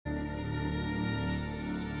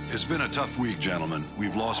It's been a tough week, gentlemen.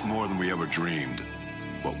 We've lost more than we ever dreamed,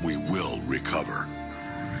 but we will recover.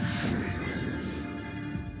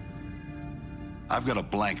 I've got a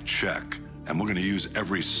blank check, and we're gonna use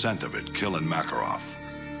every cent of it killing Makarov.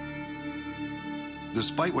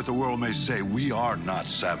 Despite what the world may say, we are not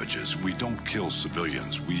savages. We don't kill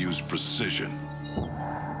civilians. We use precision.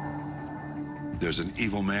 There's an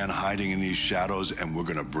evil man hiding in these shadows, and we're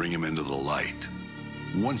gonna bring him into the light.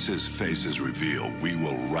 Once his face is revealed, we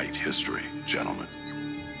will write history, gentlemen.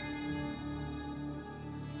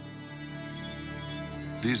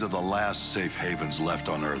 These are the last safe havens left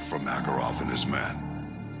on Earth for Makarov and his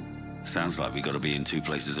men. Sounds like we gotta be in two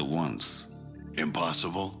places at once.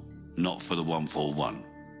 Impossible? Not for the 141.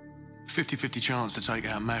 50-50 chance to take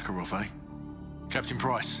out Makarov, eh? Captain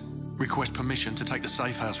Price, request permission to take the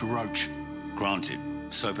Safehouse with Roach. Granted.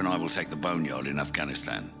 Soap and I will take the boneyard in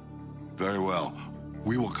Afghanistan. Very well.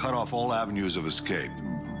 We will cut off all avenues of escape.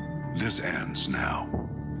 This ends now.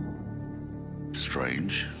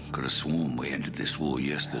 Strange. Could have sworn we ended this war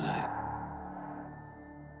yesterday.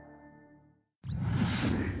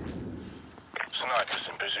 Snipers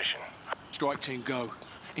in position. Strike team go.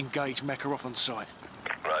 Engage Makarov on sight.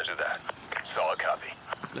 Roger that. Solid copy.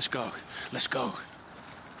 Let's go. Let's go.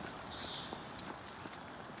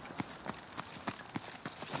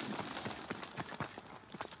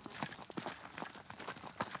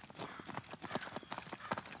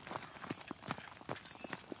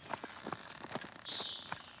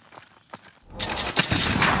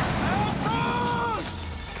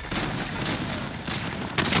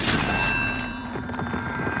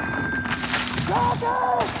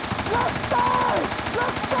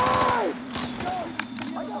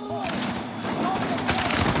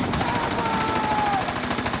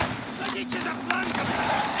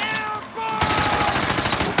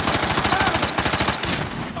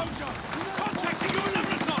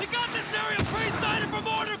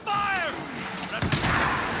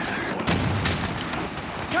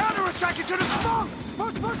 To the smoke!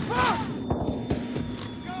 Push, push, push!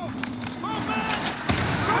 Go! Move, man!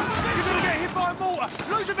 Roach, you're gonna get hit by a mortar!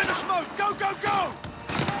 Lose a bit of smoke! Go, go, go!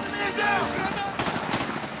 Man down!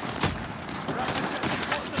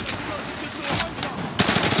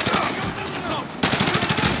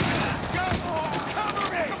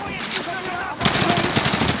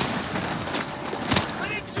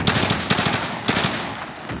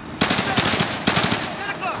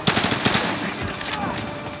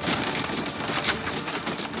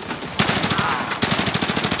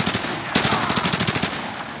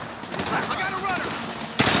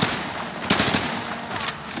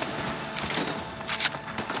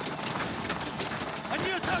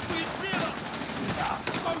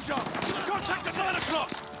 Contact at 9 o'clock!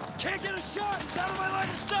 Can't get a shot! It's out of my line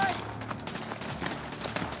of sight!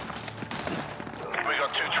 We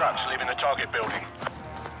got 2 trucks leaving the target building.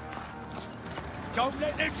 Don't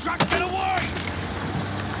let them trucks get away!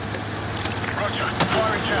 Roger,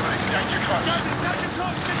 firing javelin, danger close. Danger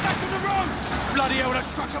close! Get back to the road! Bloody hell, those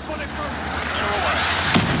trucks are bulletproof! 2 away.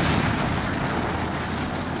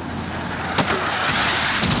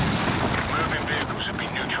 Moving vehicles have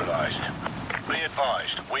been neutralized. Be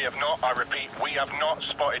advised, we have not, I repeat, we have not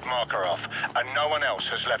spotted Makarov, and no one else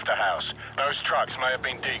has left the house. Those trucks may have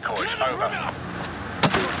been decoys. Over.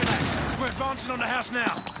 We're advancing on the house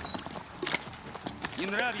now.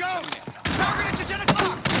 Go! Target at 10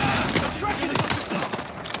 o'clock! The truck is...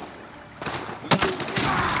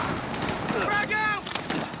 Frag out!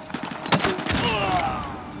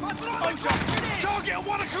 Target at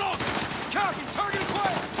 1 o'clock! Copy, target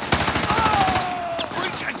acquired!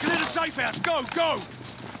 Breach and clear the safe house! Go, go!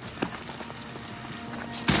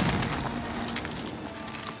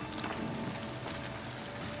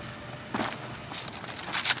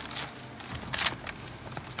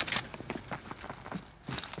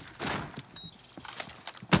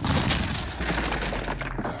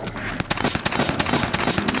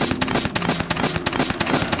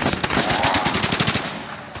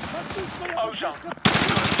 Ozone.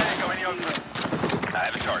 Tango in the open. I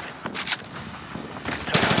have a target.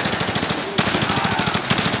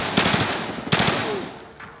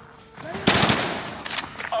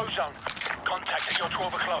 Ozone. Contact at your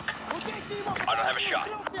 12 o'clock. I don't have a shot.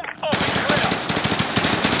 Oh, we're clear.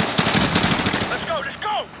 Let's go, let's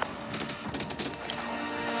go!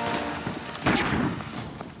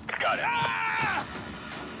 Got it.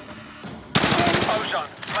 Ozone.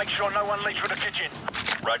 Make sure no one leaves for the kitchen.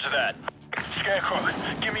 Roger that. Scarecrow,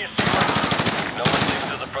 give me a signal. No one leaves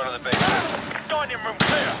to the front of the base. Dining room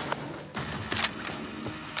clear.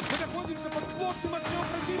 Находимся под плотным огнем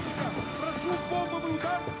противника. Прошу бомбовый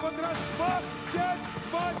удар в квадрат 2, 5,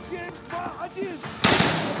 2, 7, 2,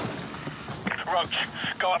 1. Roach,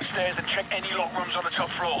 go upstairs and check any lock rooms on the top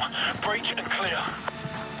floor. Breach and clear.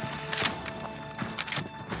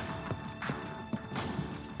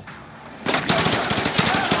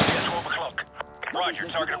 It's 12 o'clock. Roger,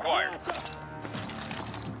 target acquired.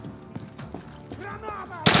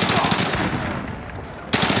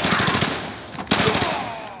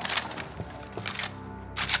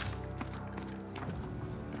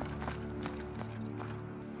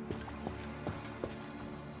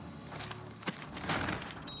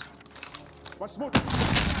 Посмотрим.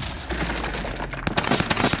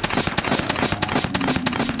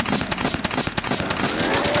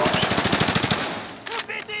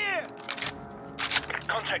 Убитые!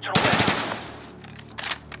 Contact to the west.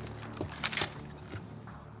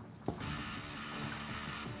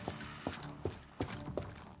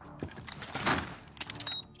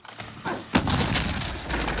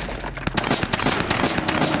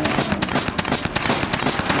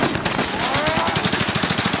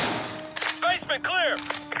 Basement clear!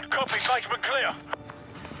 Copy, basement clear.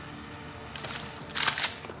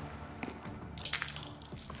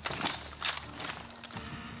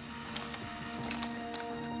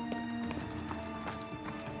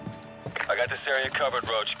 I got this area covered,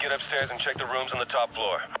 Roach. Get upstairs and check the rooms on the top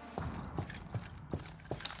floor.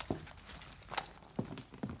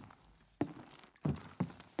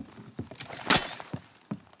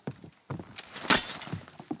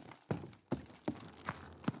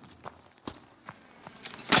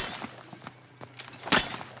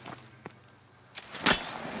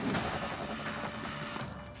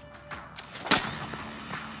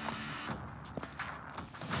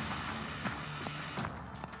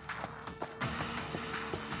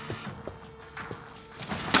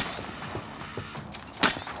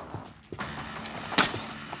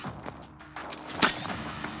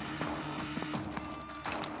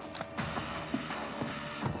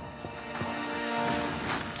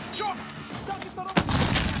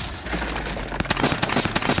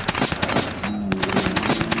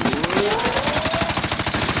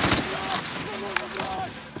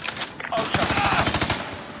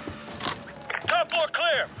 Top floor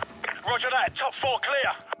clear. Roger that. Top floor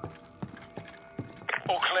clear.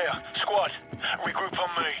 All clear. Squad, regroup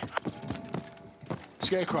on me.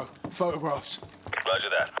 Scarecrow, photographs. Roger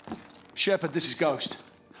that. Shepard, this is Ghost.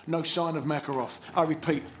 No sign of Makarov. I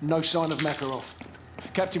repeat, no sign of Makarov.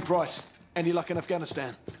 Captain Price, any luck in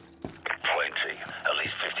Afghanistan? Plenty. At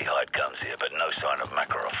least 50 hide guns here, but no sign of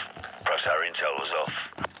Makarov. Perhaps our intel was off.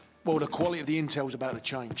 Well, the quality of the intel's about to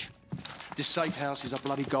change. This safe house is a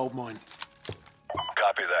bloody gold mine.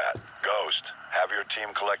 Copy that. Ghost, have your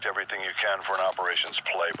team collect everything you can for an operations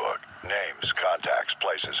playbook. Names, contacts,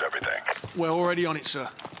 places, everything. We're already on it, sir.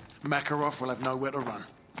 Makarov will have nowhere to run.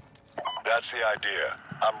 That's the idea.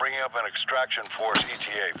 I'm bringing up an extraction force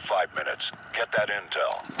ETA in 5 minutes. Get that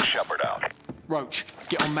intel. Shepard out. Roach,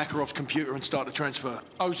 get on Makarov's computer and start the transfer.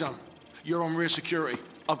 Ozone, you're on rear security.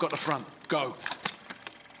 I've got the front. Go.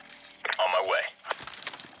 On my way.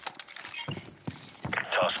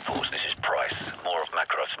 Task Force, this is Price. More of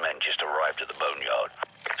Makarov's men just arrived at the boneyard.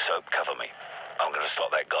 So, cover me. I'm gonna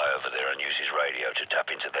slot that guy over there and use his radio to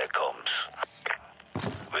tap into their comms.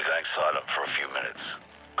 We're going silent for a few minutes.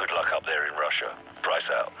 Good luck up there in Russia. Price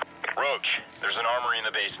out. Roach, there's an armory in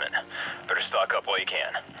the basement. Better stock up while you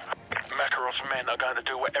can. Makarov's men are going to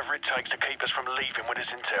do whatever it takes to keep us from leaving with his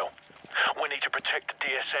intel. We need to protect the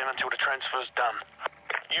DSM until the transfer's done.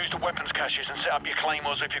 Use the weapons caches and set up your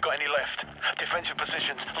claymores if you've got any left. Defensive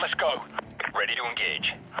positions, let's go. Ready to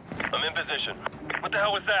engage. I'm in position. What the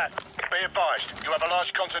hell was that? Be advised, you have a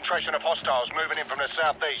large concentration of hostiles moving in from the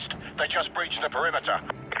southeast. They just breached the perimeter.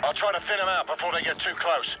 I'll try to thin them out before they get too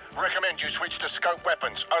close. Recommend you switch to scope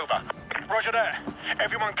weapons. Over. Roger that.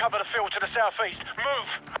 Everyone cover the field to the southeast. Move!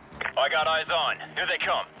 I got eyes on. Here they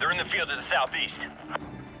come. They're in the field to the southeast.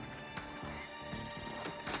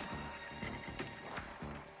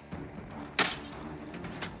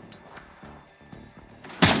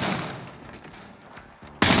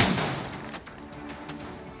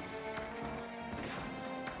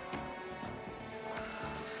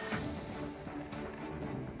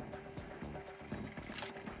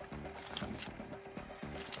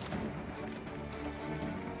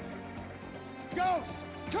 Ghost!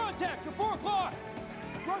 Contact at 4 o'clock!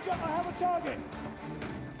 Roger, I have a target!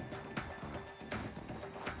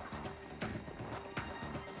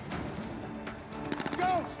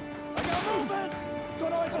 Ghost! I got movement!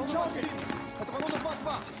 Got eyes on target!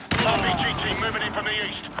 RPG team moving in from the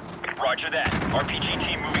east. Roger that. RPG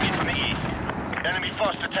team moving in from the east. Enemy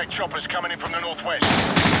fast attack choppers coming in from the northwest.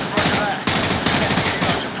 Roger that.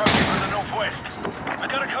 Helos approaching from the northwest. I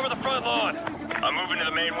gotta cover the front lawn. I'm moving to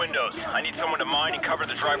the main windows. I need someone to mine and cover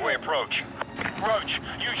the driveway approach. Roach,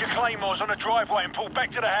 use your claymores on the driveway and pull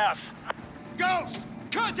back to the house. Ghost!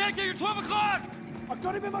 Contact at your 12 o'clock! I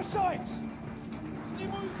got him in my sights!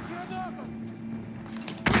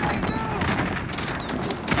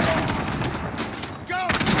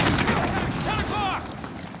 Ghost! 10 o'clock!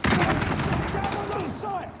 Down on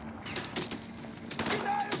sight!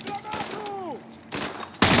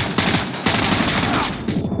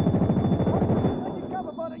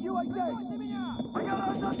 Cover by the UAD! I got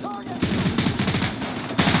us on target!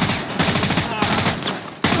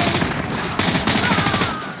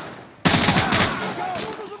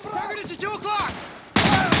 Targeted to 2 o'clock!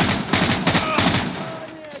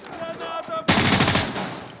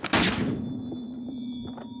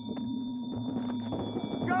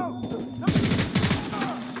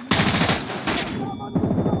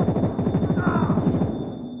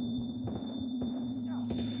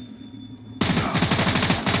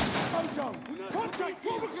 Contact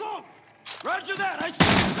 12 o'clock! Roger that, I see!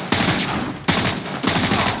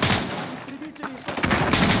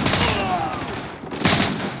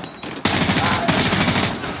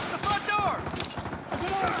 The front door! I've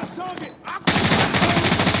got eyes on target!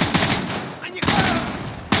 And you...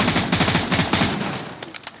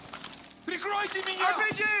 Прикройте меня!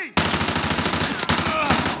 RPG!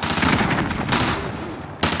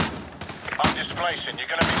 I'm displacing. You're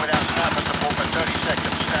gonna be without sniper support for 30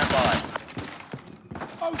 seconds. Stand by.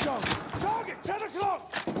 Ozone! Target 10 o'clock!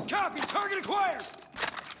 Copy, target acquired!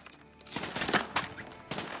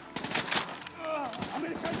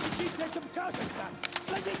 Американский джип этим кажется!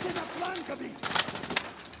 Садитесь на флангами!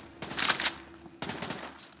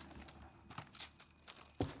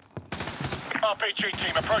 RPG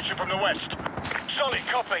team approaching from the west. Solid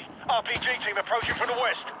copy. RPG team approaching from the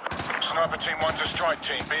west. Sniper team 1 to strike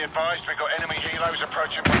team. Be advised, we've got enemy helos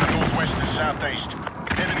approaching from the northwest and southeast.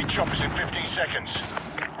 Enemy choppers in 15 seconds.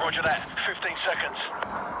 Roger that. 15 seconds.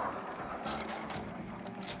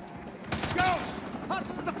 Ghost!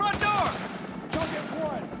 Hostiles at the front door! Target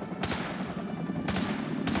 1!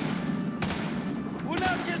 У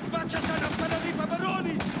нас есть 2 часа на прорыв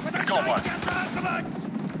обороны! Продолжайте атаковать!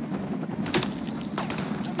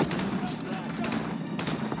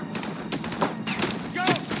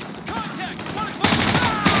 Ghost! Contact!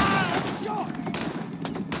 Shot!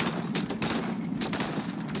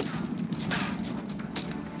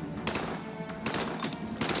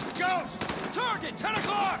 Ghost! Target! 10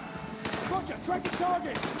 o'clock! Roger, track the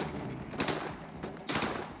target!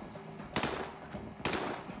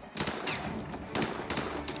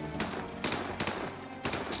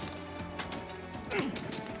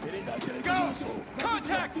 Ghost!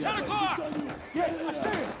 Contact! 10 o'clock! Yeah, I see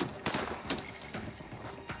it!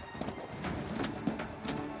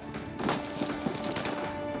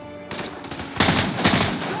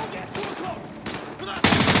 Target 2 o'clock!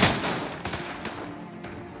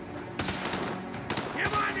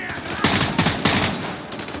 Внимание!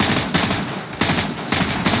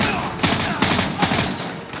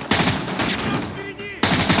 Впереди!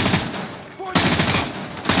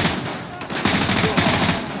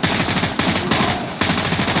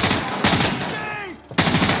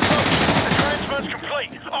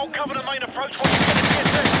 Complete. I'll cover the main approach while you get a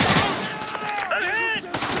DSM. Ahead!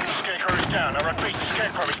 Scarecrow is down. I repeat, the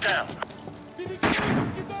Scarecrow is down.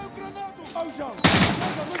 Ozone!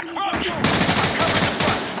 Roach! I'm covering the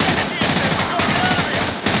front. Get the DSM. We've got to get out of here.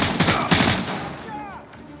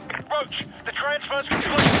 Roach, the transfer's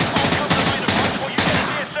complete. I'll cover the main approach while you get a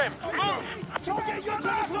DSM. Move! Target your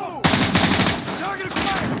vehicle! Target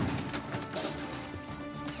acquired!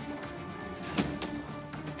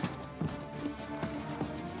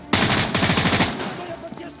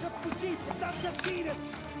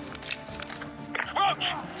 Roach,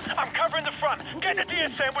 I'm covering the front. Get the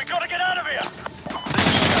DSM. We've got to get out of here.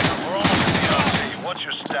 We're almost at the LZ. What's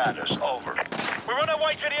your status? Over. We're on our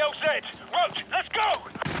way to the LZ. Roach, let's go!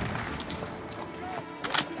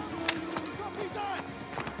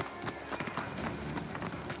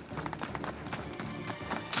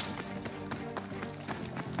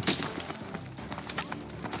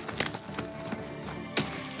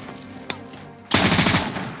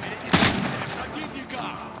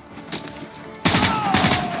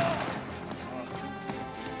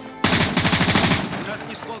 У нас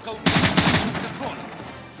нисколько патронов.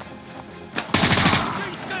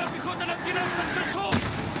 Сельская пехота на 12 часов!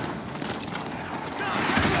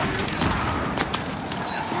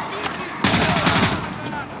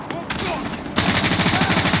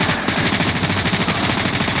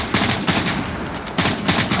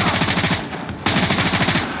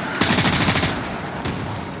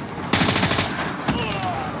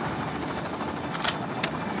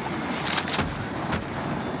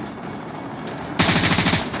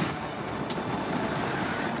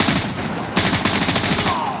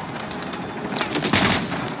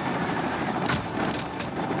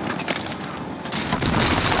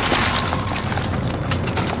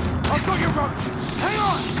 you, Roach! Hang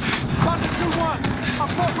on! Thunder 2-1!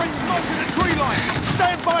 I've got red smoke in the tree line!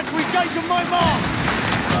 Stand by to engage on my mark!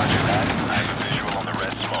 Roger that. I have a visual on the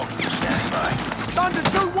red smoke. Standing by. Thunder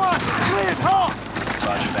 2-1! It's cleared hot!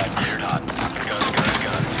 Roger that. Cleared hot. Guns.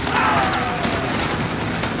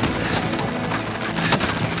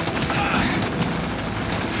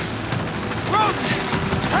 Roach!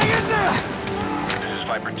 Hang in there! This is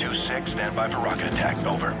Viper 2-6. Stand by for rocket attack.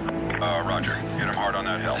 Over. Roger. Hit them hard on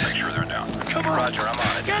that hill. Make sure they're down. Come on! Roger, I'm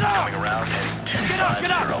on it. Get up! Coming around, heading 250.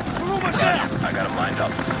 Get up! We're almost there! I got him lined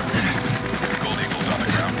up. Gold Eagle's on the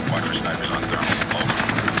ground. Watch for snipers on thermal. Over.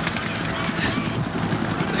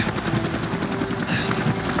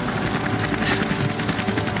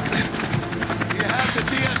 You have the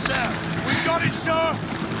DSM. We got it, sir!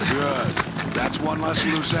 Good. That's one less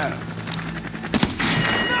loose end.